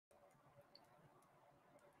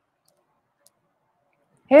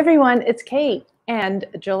Hey everyone, it's Kate, and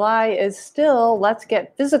July is still Let's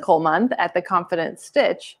Get Physical month at the Confident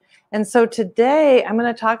Stitch. And so today I'm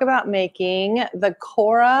going to talk about making the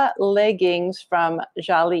Cora leggings from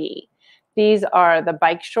Jalie. These are the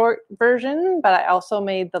bike short version, but I also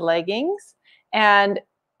made the leggings. And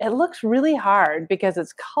it looks really hard because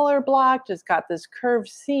it's color blocked. It's got this curved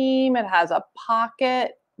seam. It has a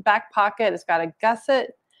pocket, back pocket. It's got a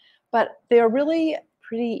gusset, but they're really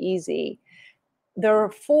pretty easy. There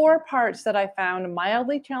are 4 parts that I found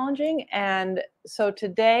mildly challenging, and so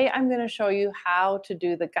today I'm going to show you how to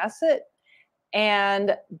do the gusset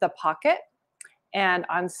and the pocket. And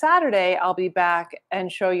on Saturday, I'll be back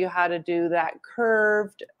and show you how to do that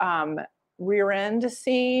curved rear end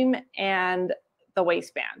seam and the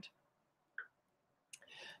waistband.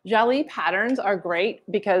 Jalie patterns are great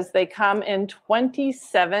because they come in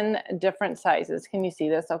 27 different sizes. Can you see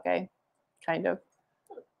this? Okay, kind of.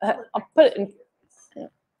 I'll put it in.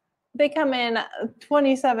 They come in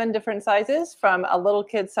 27 different sizes, from a little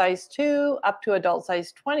kid size 2 up to adult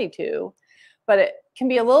size 22. But it can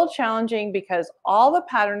be a little challenging because all the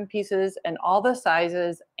pattern pieces and all the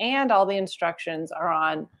sizes and all the instructions are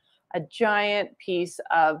on a giant piece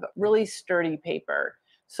of really sturdy paper.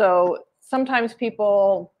 So sometimes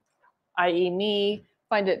people, i.e. me,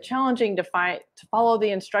 find it challenging to follow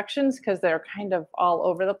the instructions because they're kind of all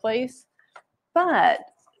over the place. But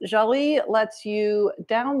Jalie lets you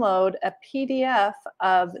download a PDF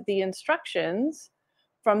of the instructions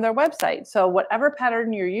from their website. So whatever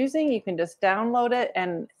pattern you're using, you can just download it,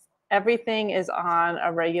 and everything is on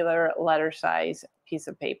a regular letter size piece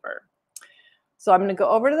of paper. So I'm going to go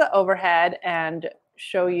over to the overhead and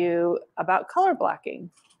show you about color blocking.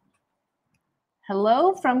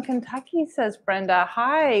 Hello from Kentucky, says Brenda.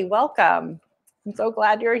 Hi, welcome. I'm so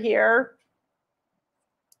glad you're here.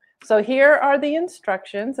 So here are the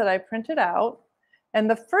instructions that I printed out. And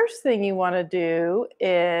the first thing you want to do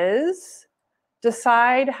is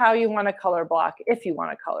decide how you want to color block, if you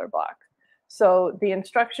want to color block. So the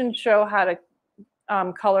instructions show how to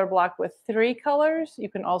color block with 3 colors.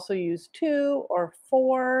 You can also use 2 or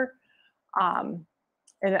 4. And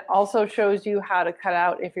it also shows you how to cut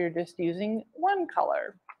out if you're just using 1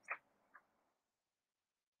 color.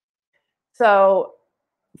 So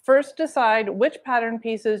first decide which pattern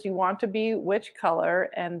pieces you want to be which color,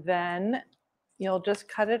 and then you'll just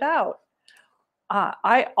cut it out.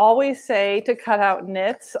 I always say to cut out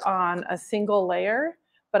knits on a single layer,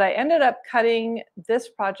 but I ended up cutting this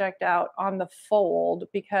project out on the fold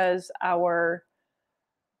because our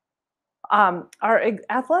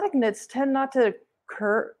athletic knits tend not to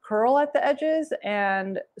curl at the edges,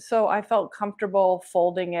 and so I felt comfortable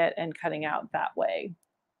folding it and cutting out that way.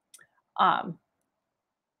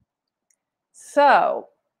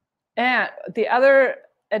 And the other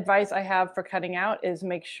advice I have for cutting out is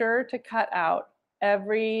make sure to cut out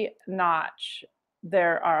every notch.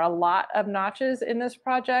 There are a lot of notches in this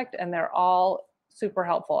project, and they're all super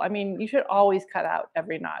helpful. I mean, you should always cut out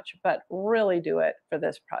every notch, but really do it for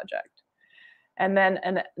this project. And then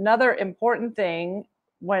another important thing,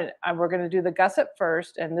 when we're going to do the gusset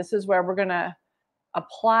first, and this is where we're going to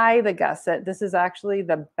apply the gusset. This is actually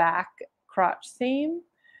the back crotch seam.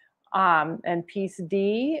 And piece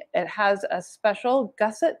D, it has a special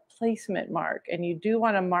gusset placement mark, and you do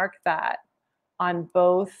want to mark that on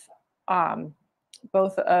both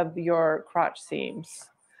of your crotch seams.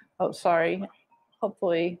 Oh, sorry.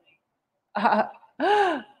 Hopefully.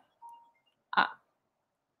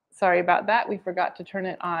 Sorry about that. We forgot to turn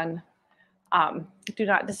it on do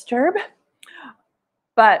not disturb.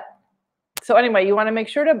 But so anyway, you want to make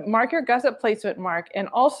sure to mark your gusset placement mark. And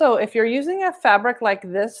also, if you're using a fabric like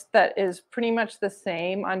this that is pretty much the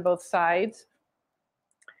same on both sides,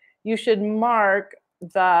 you should mark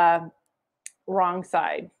the wrong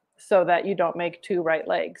side so that you don't make 2 right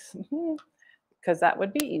legs, because that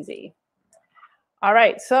would be easy. All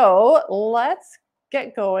right, so let's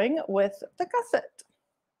get going with the gusset.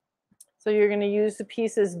 So you're going to use the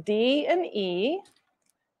pieces D and E.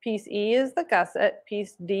 Piece E is the gusset.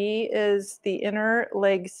 Piece D is the inner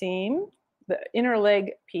leg seam, the inner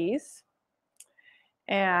leg piece.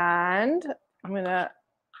 And I'm going to,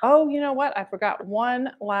 oh, you know what? I forgot one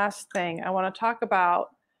last thing. I want to talk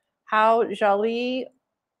about how Jalie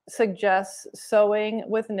suggests sewing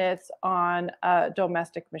with knits on a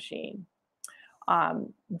domestic machine.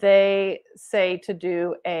 They say to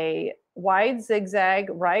do a wide zigzag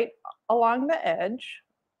right along the edge.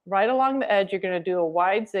 Right along the edge, you're going to do a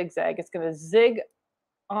wide zigzag. It's going to zig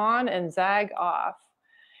on and zag off,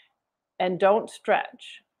 and don't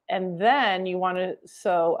stretch. And then you want to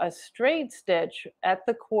sew a straight stitch at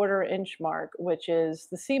the 1/4 inch mark, which is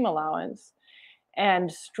the seam allowance.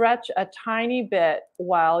 and stretch a tiny bit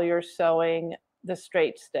while you're sewing the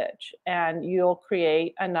straight stitch, and you'll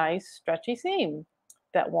create a nice stretchy seam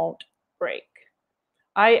that won't break.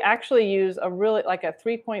 I actually use a really like a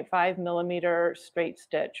 3.5 millimeter straight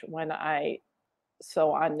stitch when I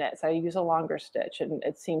sew on knits. I use a longer stitch and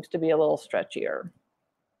it seems to be a little stretchier.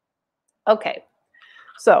 Okay,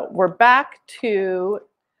 so we're back to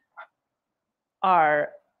our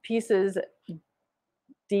pieces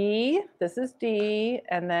D, this is D,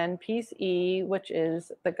 and then piece E, which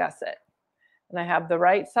is the gusset. And I have the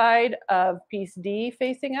right side of piece D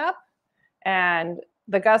facing up, and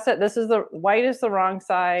the gusset, this is the white is the wrong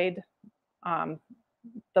side,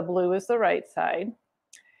 the blue is the right side.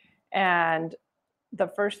 And the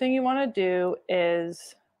first thing you want to do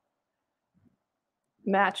is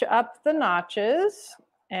match up the notches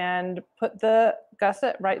and put the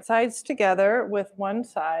gusset right sides together with one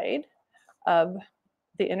side of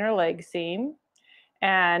the inner leg seam.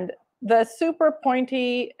 And the super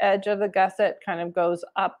pointy edge of the gusset kind of goes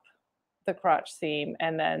up the crotch seam,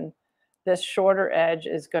 and then this shorter edge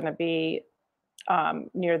is going to be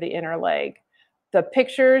near the inner leg. The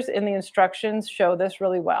pictures in the instructions show this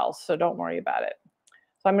really well, so don't worry about it.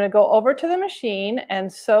 So I'm going to go over to the machine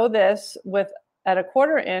and sew this at a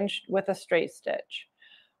 1/4 inch with a straight stitch.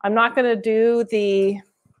 I'm not going to do the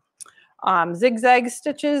zigzag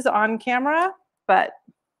stitches on camera, but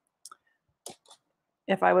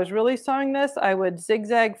if I was really sewing this, I would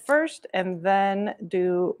zigzag first and then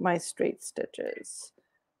do my straight stitches.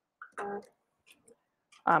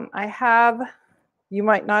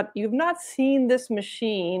 You've not seen this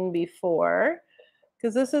machine before,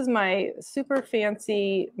 because this is my super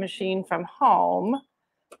fancy machine from home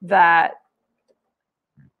that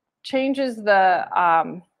changes the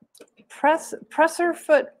presser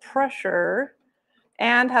foot pressure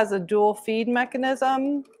and has a dual feed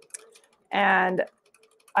mechanism. And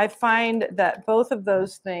I find that both of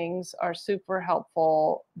those things are super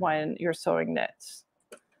helpful when you're sewing knits.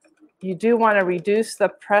 You do want to reduce the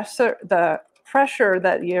pressure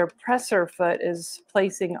that your presser foot is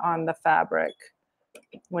placing on the fabric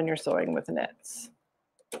when you're sewing with knits.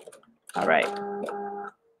 All right.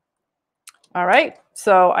 All right,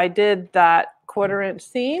 so I did that 1/4 inch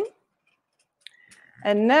seam.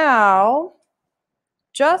 And now,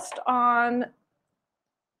 just on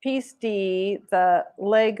piece D, the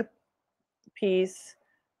leg piece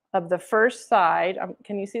of the first side,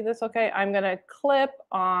 can you see this okay? I'm going to clip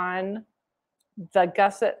on the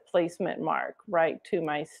gusset placement mark right to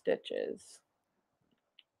my stitches.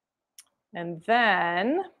 And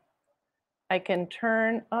then I can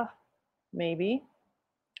turn, maybe,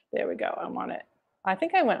 there we go, I want it. I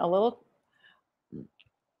think I went a little,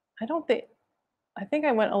 I think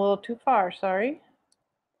I went a little too far, sorry.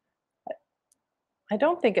 I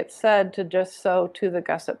don't think it said to just sew to the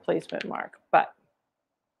gusset placement mark, but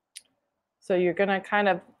so you're going to kind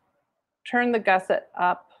of turn the gusset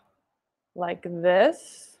up like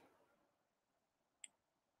this.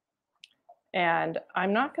 And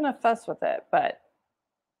I'm not going to fuss with it, but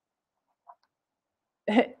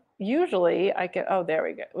usually I can, oh, there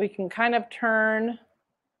we go. We can kind of turn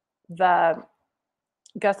the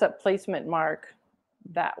gusset placement mark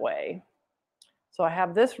that way. So I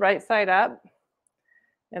have this right side up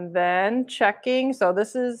and then checking. So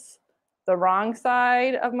this is the wrong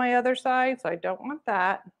side of my other side, so I don't want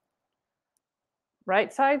that.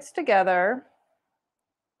 Right sides together.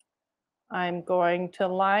 I'm going to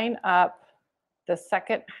line up the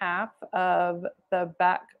second half of the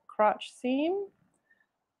back crotch seam,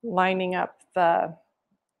 lining up the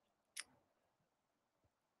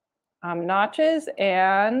notches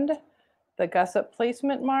and the gusset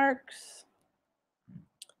placement marks,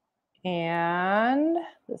 and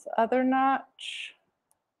this other notch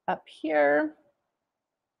up here.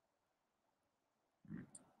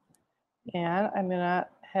 And I'm going to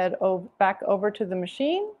head back over to the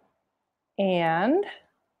machine and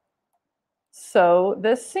sew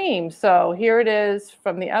this seam. So here it is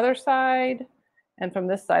from the other side and from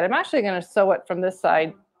this side. I'm actually going to sew it from this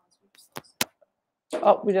side.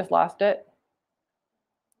 Oh, we just lost it.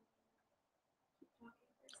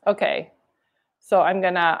 Okay, so I'm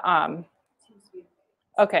going to, I'm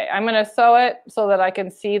going to sew it so that I can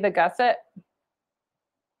see the gusset.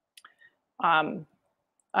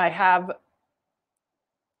 I have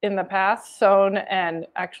in the past sewn and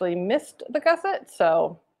actually missed the gusset.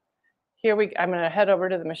 So here I'm going to head over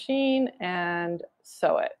to the machine and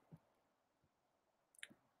sew it.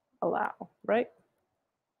 Allow, right?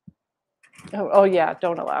 Oh yeah,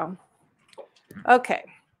 don't allow. Okay.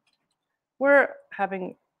 We're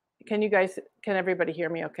having, can everybody hear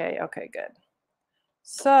me okay? Okay, good.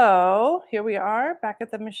 So here we are back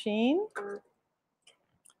at the machine.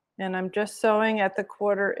 And I'm just sewing at the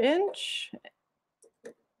 1/4 inch.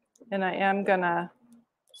 And I am gonna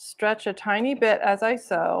stretch a tiny bit as I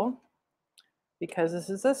sew because this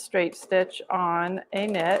is a straight stitch on a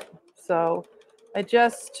knit. So it's,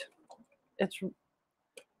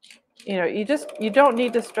 you don't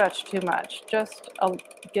need to stretch too much. Just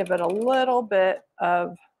give it a little bit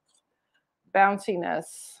of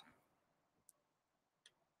bounciness.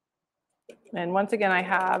 And once again, I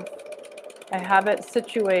have it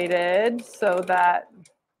situated so that,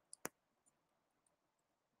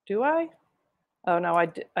 do I? Oh no, I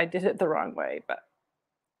did it the wrong way, but,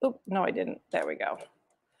 oh, no, I didn't. There we go.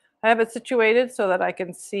 I have it situated so that I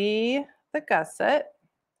can see the gusset,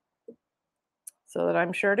 so that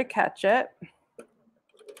I'm sure to catch it.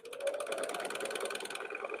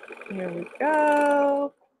 Here we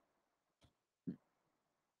go.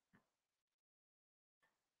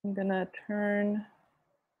 I'm gonna turn.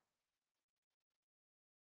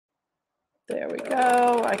 There we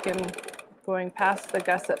go. Going past the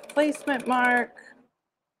gusset placement mark.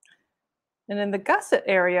 And in the gusset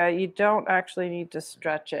area, you don't actually need to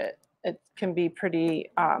stretch it. It can be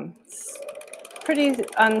pretty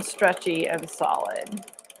unstretchy and solid.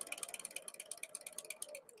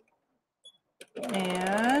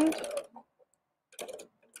 And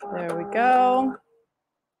there we go.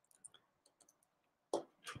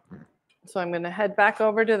 So I'm going to head back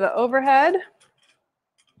over to the overhead.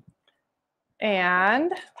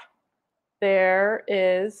 And there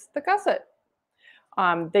is the gusset.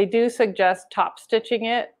 They do suggest top stitching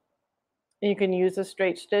it. You can use a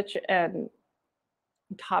straight stitch and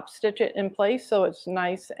top stitch it in place so it's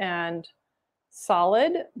nice and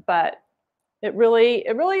solid, but it really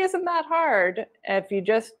isn't that hard if you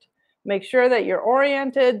just make sure that you're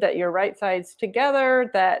oriented, that your right side's together,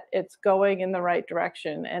 that it's going in the right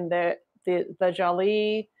direction. And the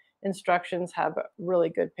Jalie instructions have really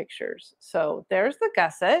good pictures. So there's the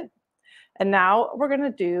gusset. And now we're going to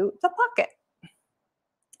do the pocket.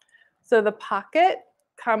 So the pocket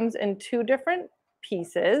comes in 2 different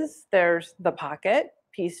pieces. There's the pocket,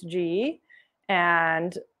 piece G,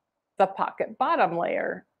 and the pocket bottom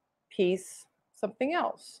layer, piece something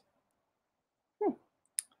else.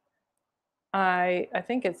 I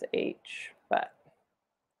think it's H, but,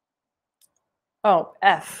 oh,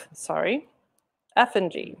 F, sorry, F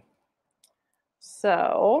and G.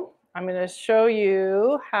 So I'm going to show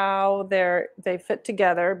you how they fit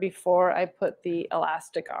together before I put the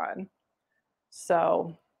elastic on.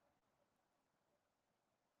 So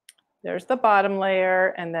there's the bottom layer,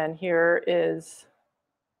 and then here is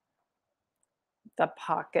the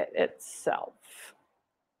pocket itself.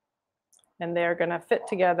 And they're going to fit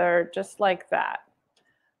together just like that.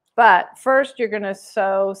 But first, you're going to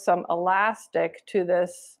sew some elastic to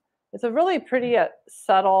this. It's a really pretty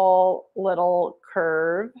subtle little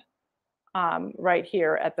curve right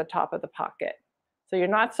here at the top of the pocket. So you're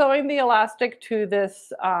not sewing the elastic to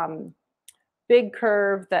this big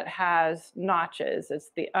curve that has notches.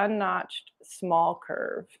 It's the unnotched small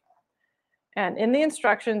curve. And in the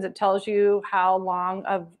instructions, it tells you how long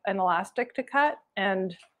of an elastic to cut.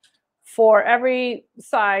 And for every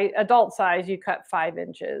size, adult size, you cut 5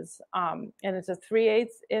 inches. And it's a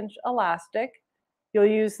 3/8 inch elastic. You'll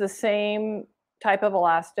use the same type of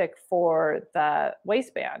elastic for the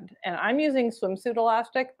waistband. And I'm using swimsuit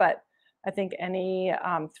elastic, but I think any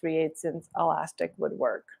 3/8 inch elastic would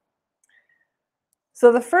work. So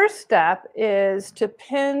the first step is to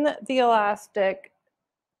pin the elastic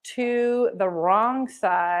to the wrong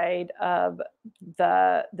side of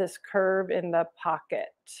this curve in the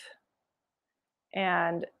pocket.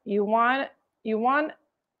 And you want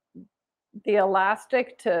the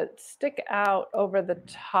elastic to stick out over the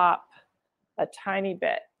top a tiny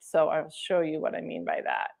bit. So I'll show you what I mean by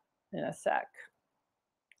that in a sec.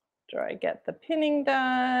 After I get the pinning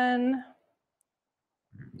done.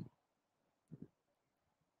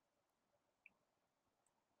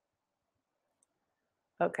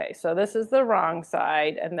 Okay, so this is the wrong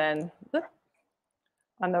side, and then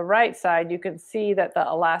on the right side, you can see that the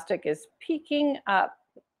elastic is peeking up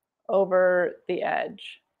over the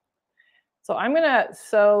edge. So I'm going to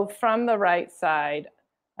sew from the right side.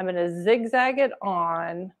 I'm going to zigzag it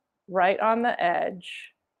on right on the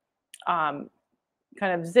edge, kind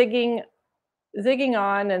of zigging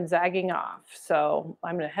on and zagging off. So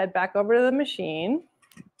I'm going to head back over to the machine.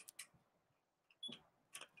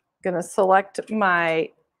 Going to select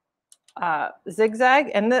my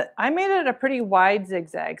zigzag, and I made it a pretty wide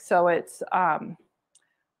zigzag, so it's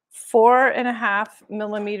 4.5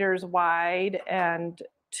 millimeters wide and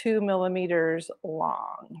 2 millimeters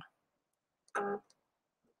long.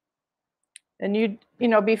 And you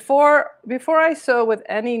know, before I sew with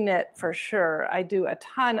any knit, for sure, I do a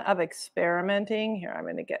ton of experimenting. Here, I'm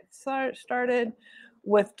going to get started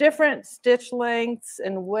with different stitch lengths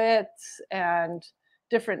and widths and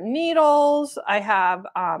different needles. I have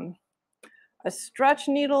a stretch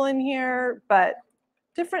needle in here, but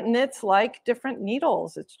different knits like different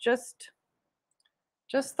needles. It's just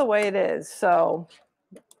the way it is. So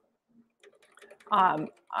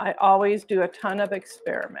I always do a ton of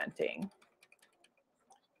experimenting.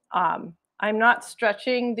 I'm not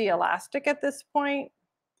stretching the elastic at this point.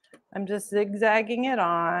 I'm just zigzagging it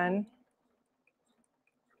on.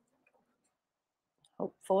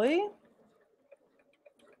 Hopefully.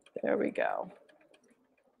 There we go.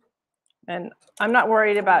 And I'm not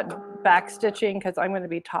worried about back stitching because I'm going to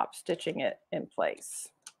be top stitching it in place.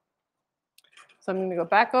 So I'm going to go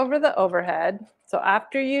back over the overhead. So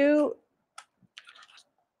after you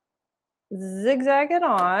zigzag it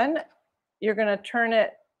on, you're going to turn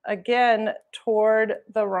it again toward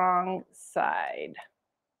the wrong side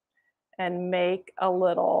and make a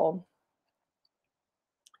little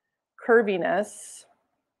curviness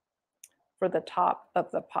for the top of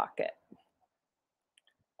the pocket.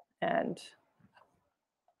 And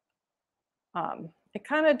it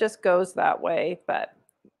kind of just goes that way, but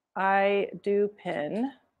I do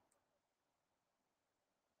pin.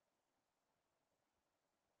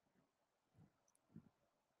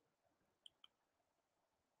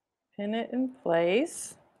 Pin it in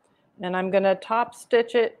place, and I'm going to top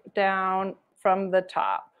stitch it down from the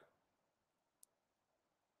top.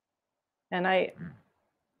 And I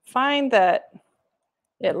find that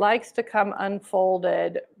it likes to come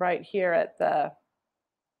unfolded right here at the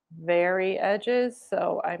very edges.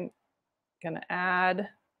 So I'm going to add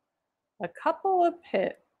a couple of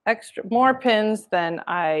more pins than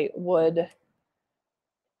I would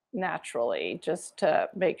naturally, just to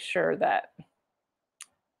make sure that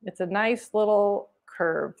it's a nice little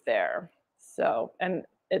curve there. So, and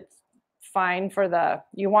it's fine for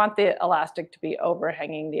you want the elastic to be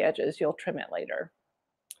overhanging the edges. You'll trim it later.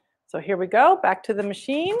 So here we go, back to the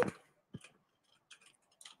machine.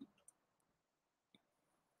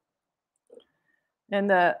 And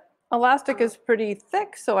the elastic is pretty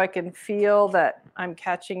thick, so I can feel that I'm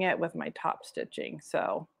catching it with my top stitching.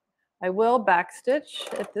 So I will back stitch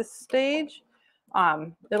at this stage.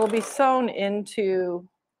 It'll be sewn into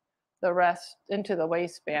the rest, into the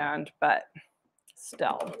waistband, but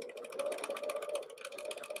still.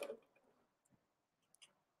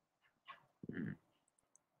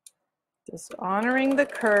 Just honoring the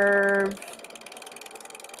curve.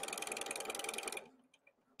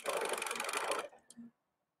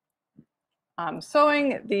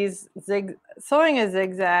 Sewing a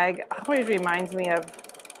zigzag always reminds me of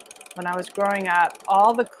when I was growing up,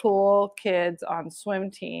 all the cool kids on swim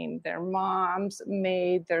team, their moms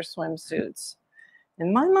made their swimsuits.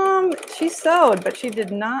 And my mom, she sewed, but she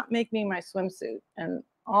did not make me my swimsuit. And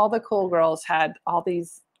all the cool girls had all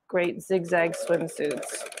these great zigzag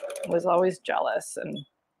swimsuits. I was always jealous. And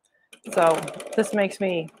so this makes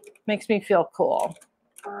me feel cool.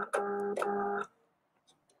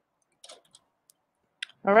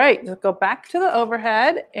 All right, let's go back to the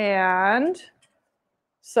overhead. And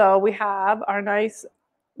so we have our nice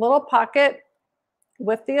little pocket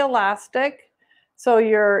with the elastic. So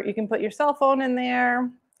you can put your cell phone in there,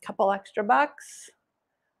 a couple extra bucks.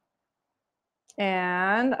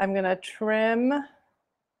 And I'm going to trim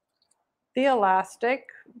the elastic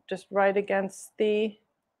just right against the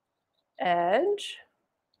edge.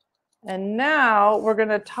 And now we're going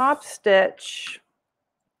to top stitch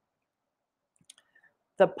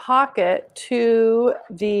the pocket to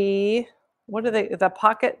the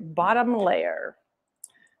pocket bottom layer.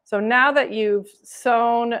 So now that you've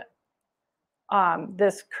sewn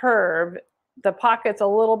this curve, the pocket's a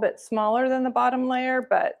little bit smaller than the bottom layer,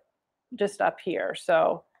 but just up here.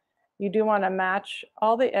 So you do want to match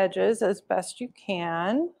all the edges as best you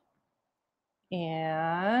can.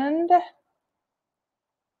 And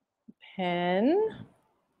pin.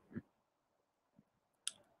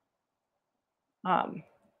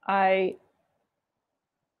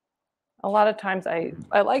 A lot of times I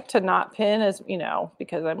like to not pin, as you know,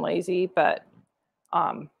 because I'm lazy, but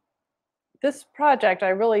this project I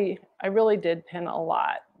really did pin a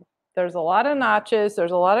lot. There's a lot of notches,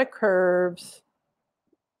 there's a lot of curves,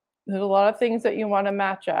 there's a lot of things that you want to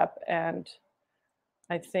match up, and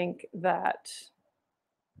I think that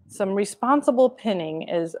some responsible pinning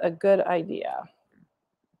is a good idea.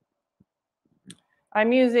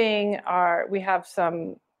 I'm using we have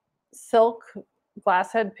some silk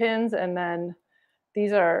glass head pins, and then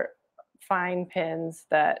these are fine pins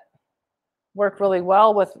that work really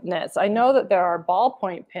well with knits. I know that there are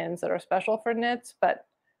ballpoint pins that are special for knits, but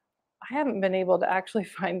I haven't been able to actually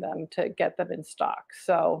find them to get them in stock.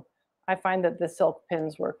 So I find that the silk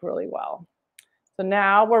pins work really well. So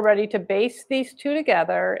now we're ready to baste these two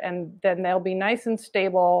together, and then they'll be nice and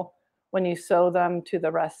stable when you sew them to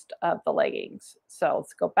the rest of the leggings. So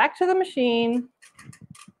let's go back to the machine.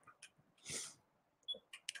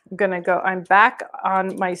 I'm back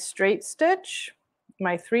on my straight stitch,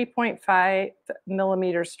 my 3.5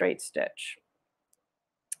 millimeter straight stitch.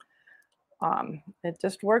 It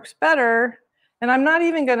just works better. And I'm not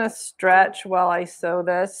even gonna stretch while I sew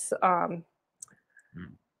this.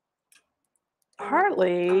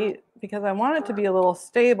 Partly because I want it to be a little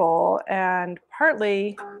stable, and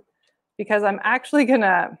partly because I'm actually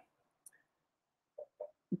gonna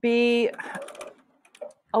be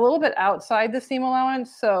a little bit outside the seam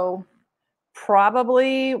allowance. So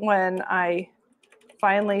probably when I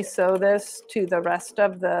finally sew this to the rest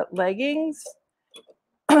of the leggings,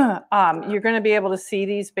 you're going to be able to see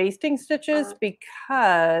these basting stitches,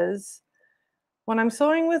 because when I'm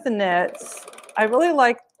sewing with knits, I really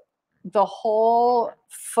like the whole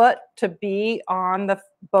foot to be on the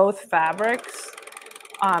both fabrics.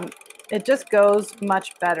 It just goes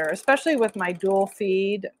much better, especially with my dual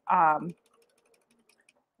feed.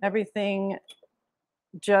 Everything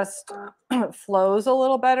just flows a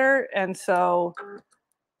little better, and so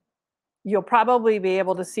you'll probably be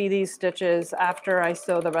able to see these stitches after I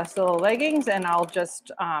sew the rest of the leggings, and I'll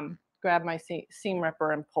just grab my seam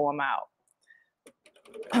ripper and pull them out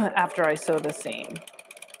after I sew the seam.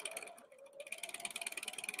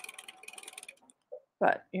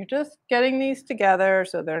 But you're just getting these together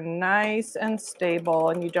so they're nice and stable,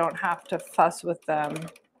 and you don't have to fuss with them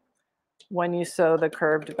when you sew the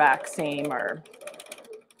curved back seam or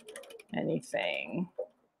anything.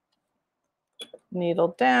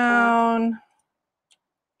 Needle down,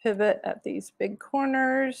 pivot at these big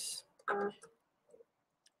corners,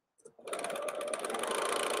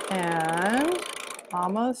 and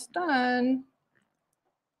almost done.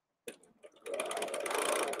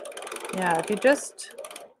 Yeah, if you just,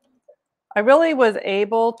 I really was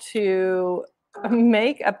able to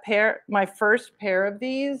make my first pair of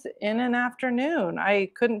these in an afternoon.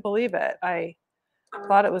 I couldn't believe it. I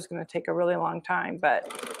thought it was going to take a really long time,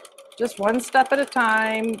 but just one step at a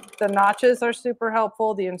time. The notches are super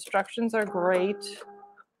helpful. The instructions are great.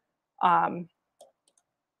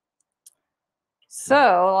 So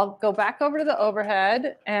I'll go back over to the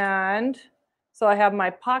overhead, and so I have my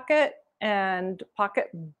pocket and pocket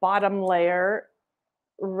bottom layer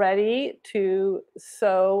ready to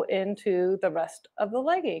sew into the rest of the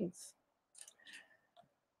leggings.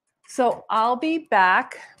 So I'll be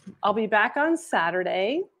back on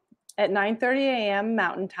Saturday at 9:30 a.m.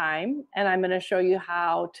 Mountain Time, and I'm going to show you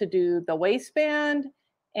how to do the waistband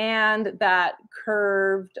and that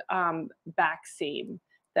curved back seam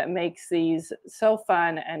that makes these so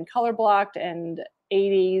fun and color blocked and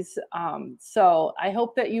 80s. So I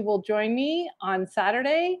hope that you will join me on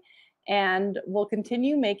Saturday, and we'll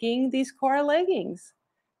continue making these Cora leggings.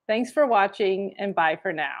 Thanks for watching, and bye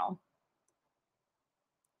for now.